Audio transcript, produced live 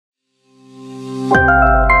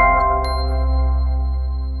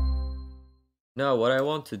Now what I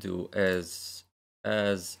want to do is,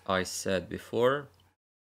 as I said before,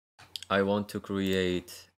 I want to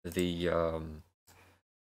create the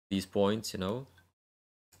these points, you know,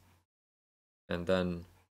 and then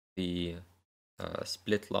the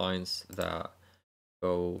split lines that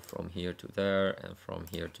go from here to there and from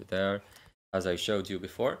here to there, as I showed you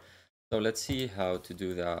before. So let's see how to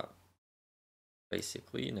do that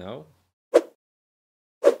basically now.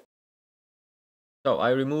 So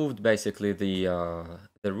I removed basically the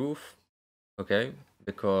roof, okay,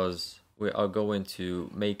 because we are going to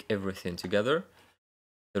make everything together,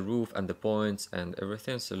 the roof and the points and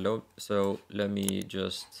everything. So let me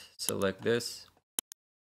just select this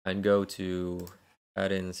and go to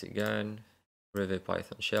Addins again, Revit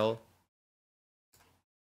Python shell,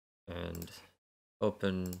 and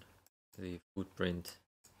open the FootPrint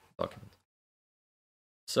document.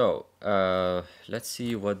 So let's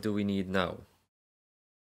see, what do we need now?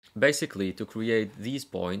 Basically, to create these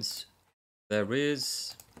points, there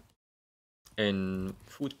is in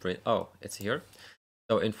FootPrint, oh, it's here.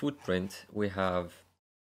 So in FootPrint, we have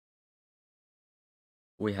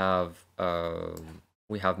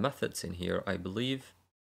methods in here, I believe,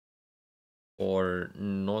 or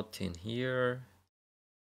not in here.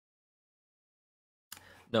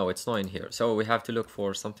 No, it's not in here. So we have to look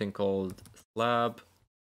for something called slab.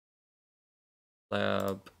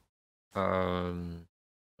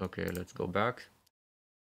 Okay, let's go back.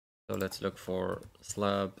 So let's look for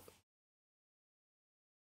slab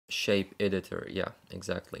shape editor. Yeah,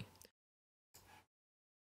 exactly.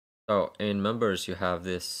 So in members, you have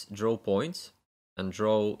this draw points and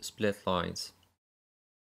draw split lines.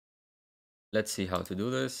 Let's see how to do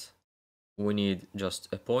this. We need just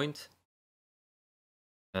a point,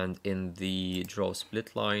 and in the draw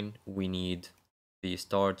split line, we need the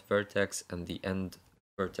start vertex and the end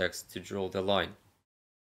vertex to draw the line.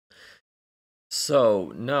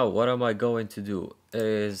 So now what am I going to do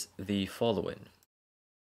is the following.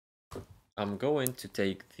 I'm going to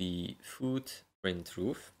take the FootPrint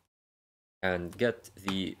roof and get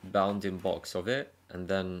the bounding box of it, and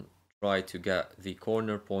then try to get the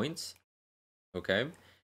corner points, okay?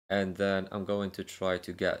 And then I'm going to try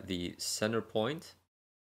to get the center point,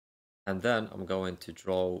 and then I'm going to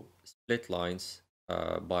draw split lines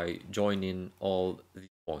by joining all these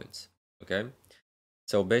points, okay?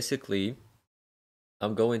 So basically,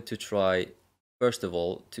 I'm going to try, first of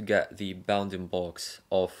all, to get the bounding box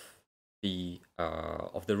of the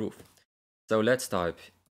roof. So let's type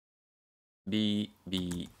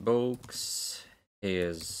bb box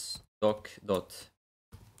is doc.get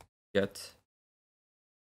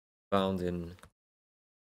bounding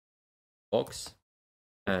box,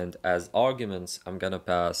 and as arguments I'm gonna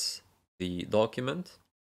pass the document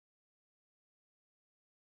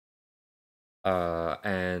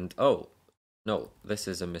and oh no, this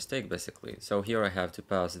is a mistake basically. So here I have to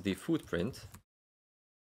pass the FootPrint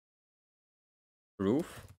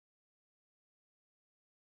roof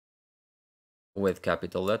with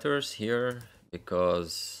capital letters here,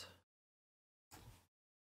 because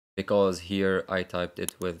here I typed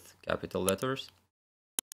it with capital letters.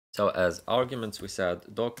 So as arguments we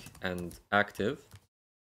said doc and active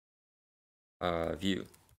view,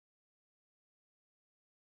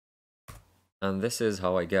 and this is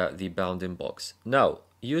how I get the bounding box. Now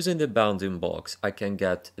using the bounding box I can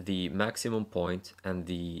get the maximum point and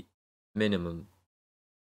the minimum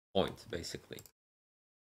point basically.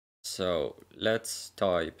 So let's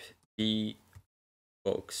type b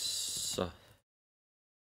box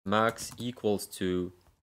max equals to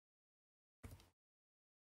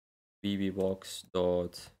bbbox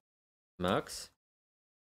dot max,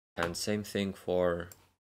 and same thing for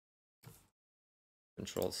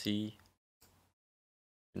Control C,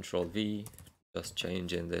 Control V, just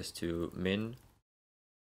changing this to min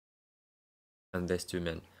and this to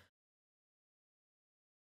min.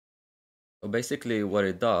 So basically what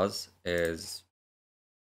it does is,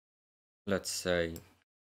 let's say,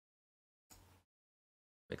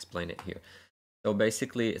 explain it here. So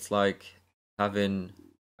basically it's like having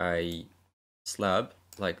a slab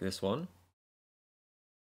like this one.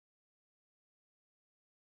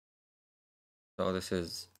 So this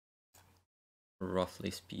is, roughly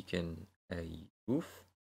speaking, a roof.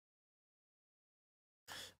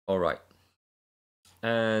 All right.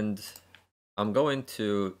 And I'm going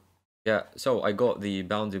to, yeah, so I got the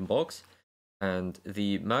bounding box, and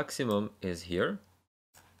the maximum is here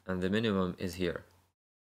and the minimum is here.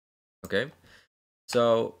 Okay,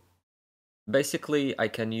 so basically I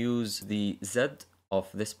can use the Z of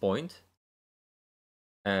this point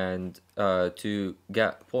and to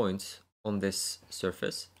get points on this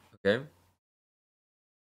surface, okay?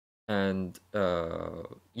 And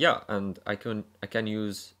yeah, and I can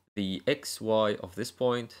use the XY of this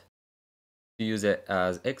point to use it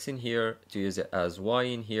as X in here, to use it as Y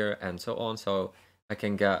in here, and so on. So I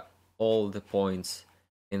can get all the points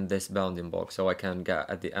in this bounding box. So I can get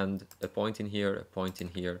at the end a point in here, a point in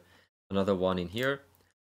here, another one in here.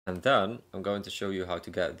 And then I'm going to show you how to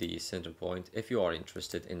get the center point. If you are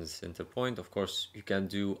interested in the center point, of course, you can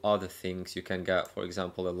do other things. You can get, for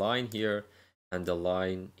example, a line here and a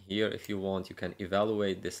line here. If you want, you can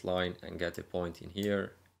evaluate this line and get a point in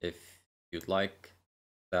here if you'd like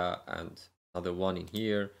that, and another one in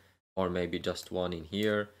here, or maybe just one in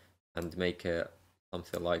here, and make it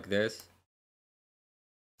something like this.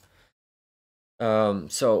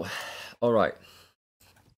 So, all right,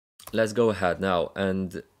 let's go ahead now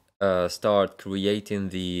and start creating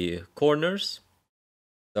the corners.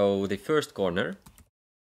 So the first corner,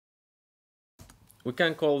 we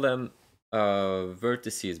can call them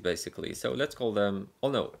vertices basically. So let's call them, oh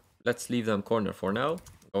no, let's leave them corner for now.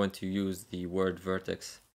 I'm going to use the word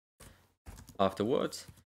vertex afterwards.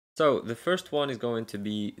 So the first one is going to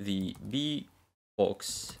be the B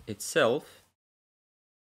box itself,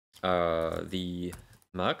 the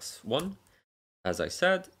max one, as I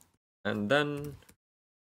said, and then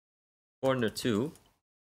corner 2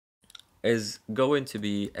 is going to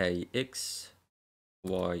be a X,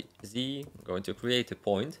 Y, Z. I'm going to create a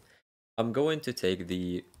point. I'm going to take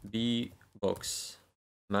the B box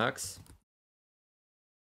max,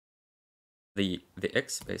 the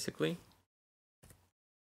X basically,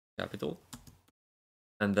 capital,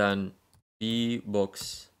 and then B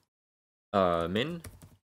box min,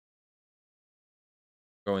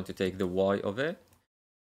 going to take the Y of it,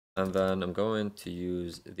 and then I'm going to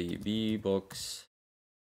use the B box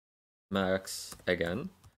max again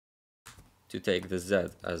to take the Z,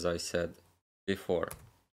 as I said before.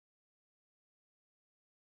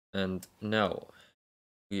 And now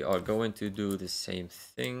we are going to do the same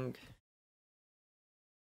thing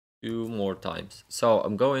 2 more times. So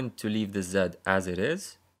I'm going to leave the Z as it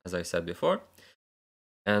is, as I said before,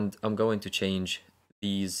 and I'm going to change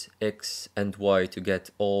these X and Y to get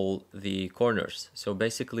all the corners. So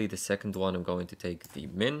basically the second one, I'm going to take the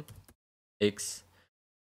min X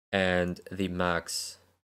and the max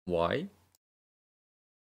Y.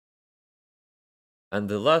 And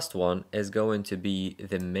the last one is going to be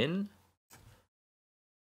the min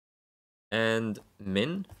and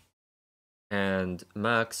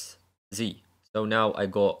max Z. So now I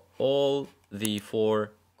got all the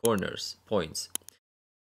 4 corners points.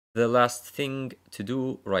 The last thing to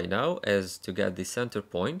do right now is to get the center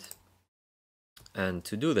point. And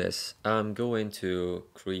to do this, I'm going to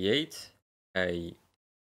create a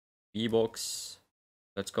B box,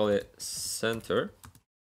 let's call it center.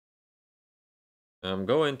 I'm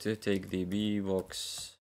going to take the B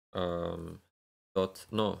box dot,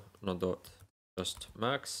 no, not dot, just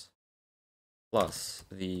max plus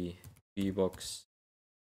the B box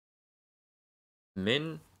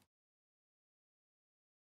min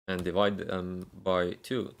and divide them by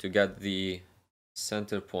 2 to get the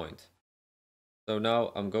center point. So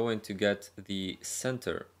now I'm going to get the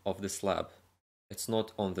center of the slab. It's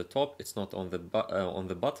not on the top, it's not on the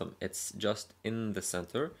bottom, it's just in the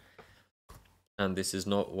center. And this is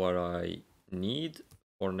not what I need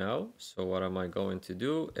for now. So what am I going to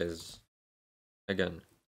do is, again,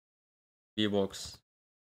 B box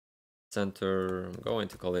center, I'm going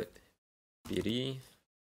to call it PD,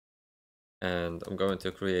 and I'm going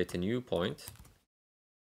to create a new point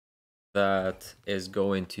that is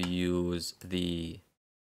going to use the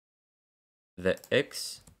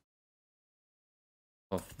X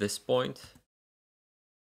of this point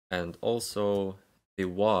and also the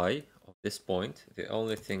Y of this point. The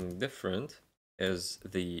only thing different is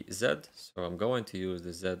the Z, so I'm going to use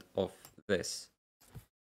the Z of this.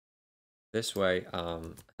 This way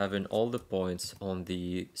I'm having all the points on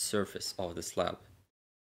the surface of the slab.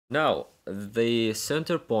 Now the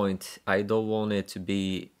center point, I don't want it to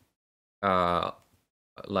be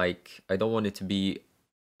like, I don't want it to be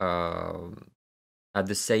at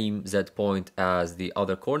the same Z point as the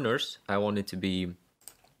other corners. I want it to be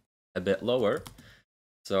a bit lower.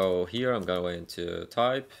 So here I'm going to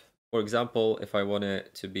type, for example, if I want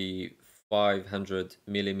it to be 500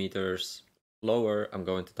 millimeters lower, I'm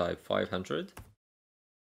going to type 500.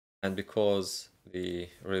 And because the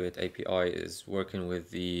Revit API is working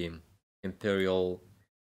with the imperial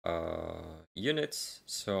units,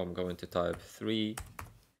 so I'm going to type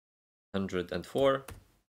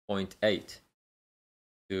 304.8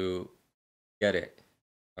 to get it,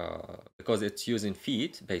 because it's using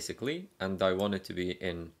feet basically, and I want it to be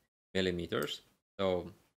in millimeters.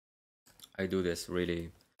 So I do this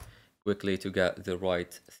really quickly to get the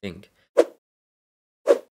right thing.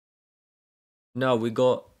 Now we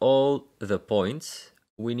got all the points.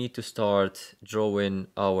 We need to start drawing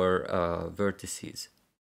our vertices.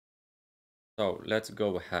 So let's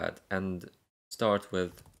go ahead and start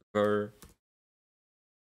with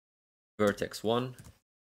vertex 1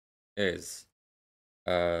 is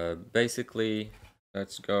basically,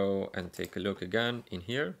 let's go and take a look again in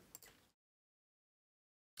here.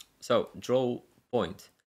 So draw point.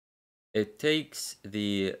 It takes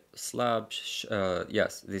the slab,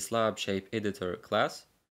 the slab shape editor class.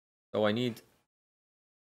 So I need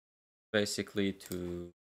basically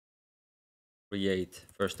to create,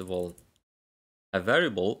 first of all, a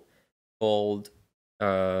variable called,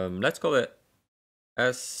 let's call it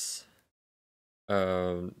S.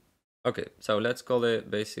 Okay, so let's call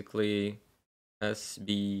it basically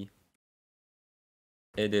SB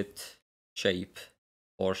edit shape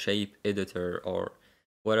or shape editor or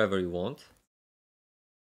whatever you want.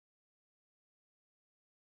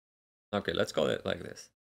 Okay, let's call it like this.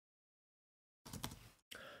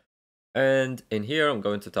 And in here, I'm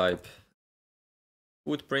going to type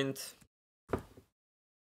FootPrint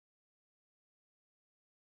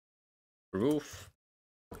roof,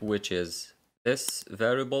 which is this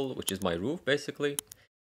variable, which is my roof basically,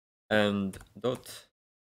 and dot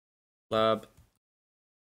slab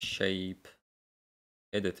shape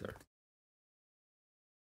editor.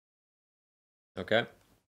 Okay.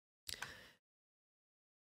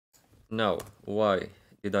 Now, why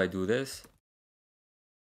did I do this?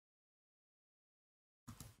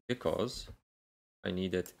 Because I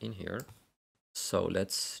need it in here. So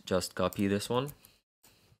let's just copy this one.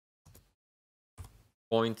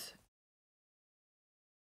 Point,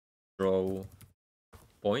 draw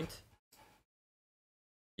point.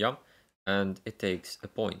 Yeah, and it takes a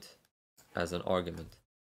point as an argument.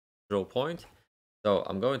 Draw point. So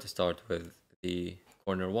I'm going to start with the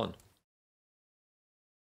corner 1.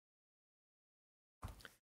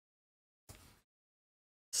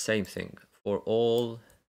 Same thing for all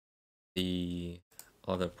the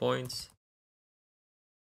other points.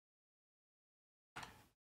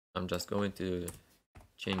 I'm just going to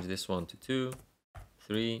change this one to 2,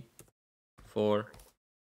 3, 4,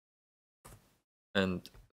 and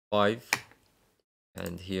 5.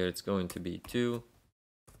 And here it's going to be 2,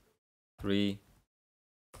 3,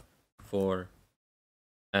 4,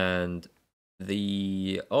 and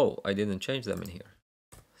I didn't change them in here.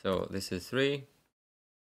 So this is 3,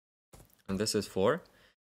 and this is 4,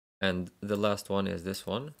 and the last one is this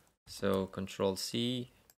one. So Control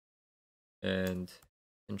C and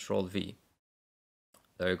Control V.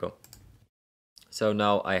 There you go. So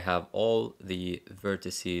now I have all the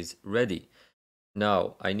vertices ready.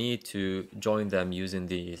 Now I need to join them using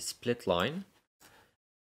the split line.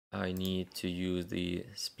 I need to use the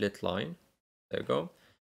split line. There you go.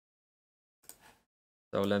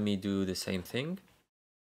 So let me do the same thing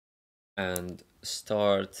and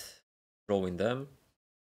start drawing them,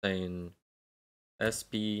 saying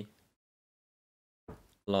SP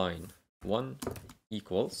line 1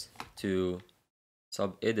 equals to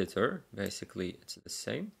sub editor. Basically it's the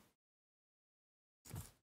same.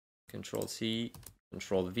 Control C,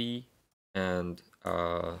 Control V, and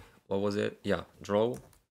what was it? Yeah, draw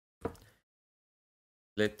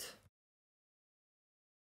split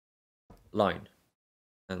line,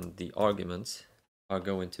 and the arguments are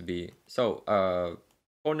going to be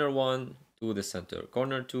corner 1 to the center,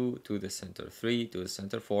 corner 2 to the center, 3 to the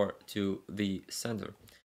center, 4 to the center.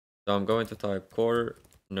 So I'm going to type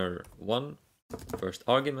corner 1 first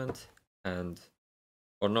argument, and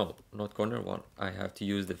or no, not corner 1. I have to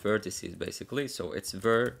use the vertices basically. So it's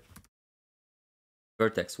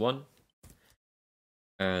vertex 1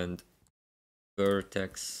 and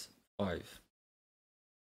vertex 5.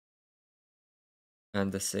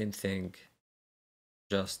 And the same thing,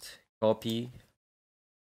 just copy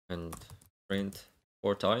and print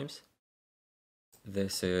 4 times.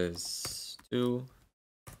 This is 2,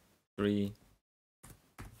 3,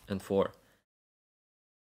 and 4.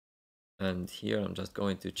 And here I'm just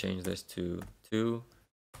going to change this to 2,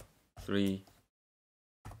 3,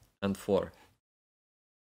 and 4.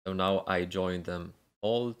 So now I join them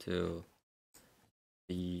all to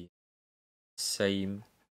the same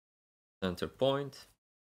center point.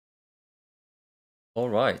 All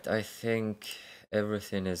right, I think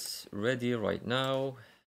everything is ready right now.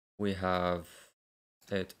 We have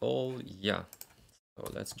it all. Yeah.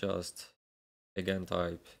 So let's just again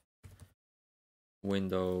type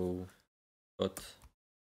window dot,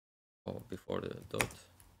 before the dot,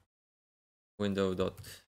 window dot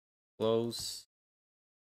close,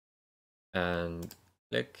 and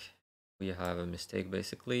click we have a mistake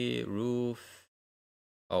basically. Roof.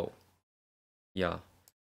 Oh, yeah.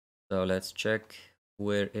 So let's check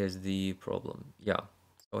where is the problem. Yeah,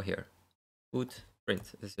 so here.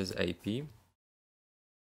 FootPrint. This is AP.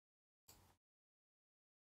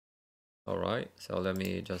 Alright, so let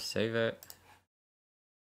me just save it.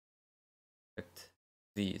 Select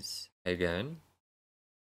these again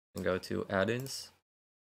and go to Addins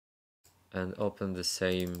and open the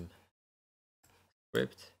same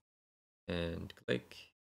script and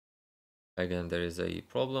click. Again, there is a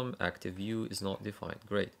problem. Active view is not defined.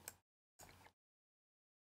 Great.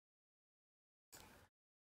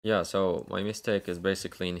 Yeah, so my mistake is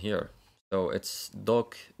basically in here. So it's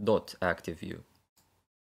doc.activeView.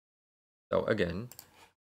 So again,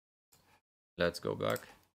 let's go back.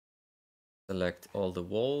 Select all the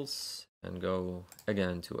walls and go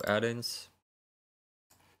again to Addins.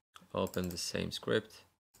 Open the same script.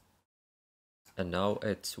 And now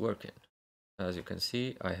it's working. As you can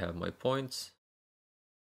see, I have my points.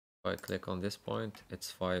 If I click on this point,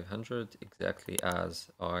 it's 500, exactly as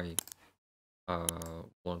I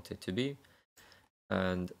want it to be.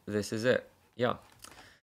 And this is it. Yeah.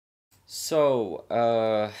 So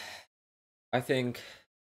I think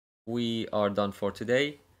we are done for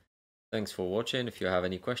today. Thanks for watching. If you have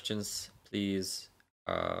any questions, please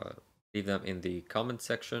leave them in the comment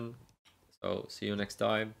section. So see you next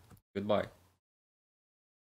time. Goodbye.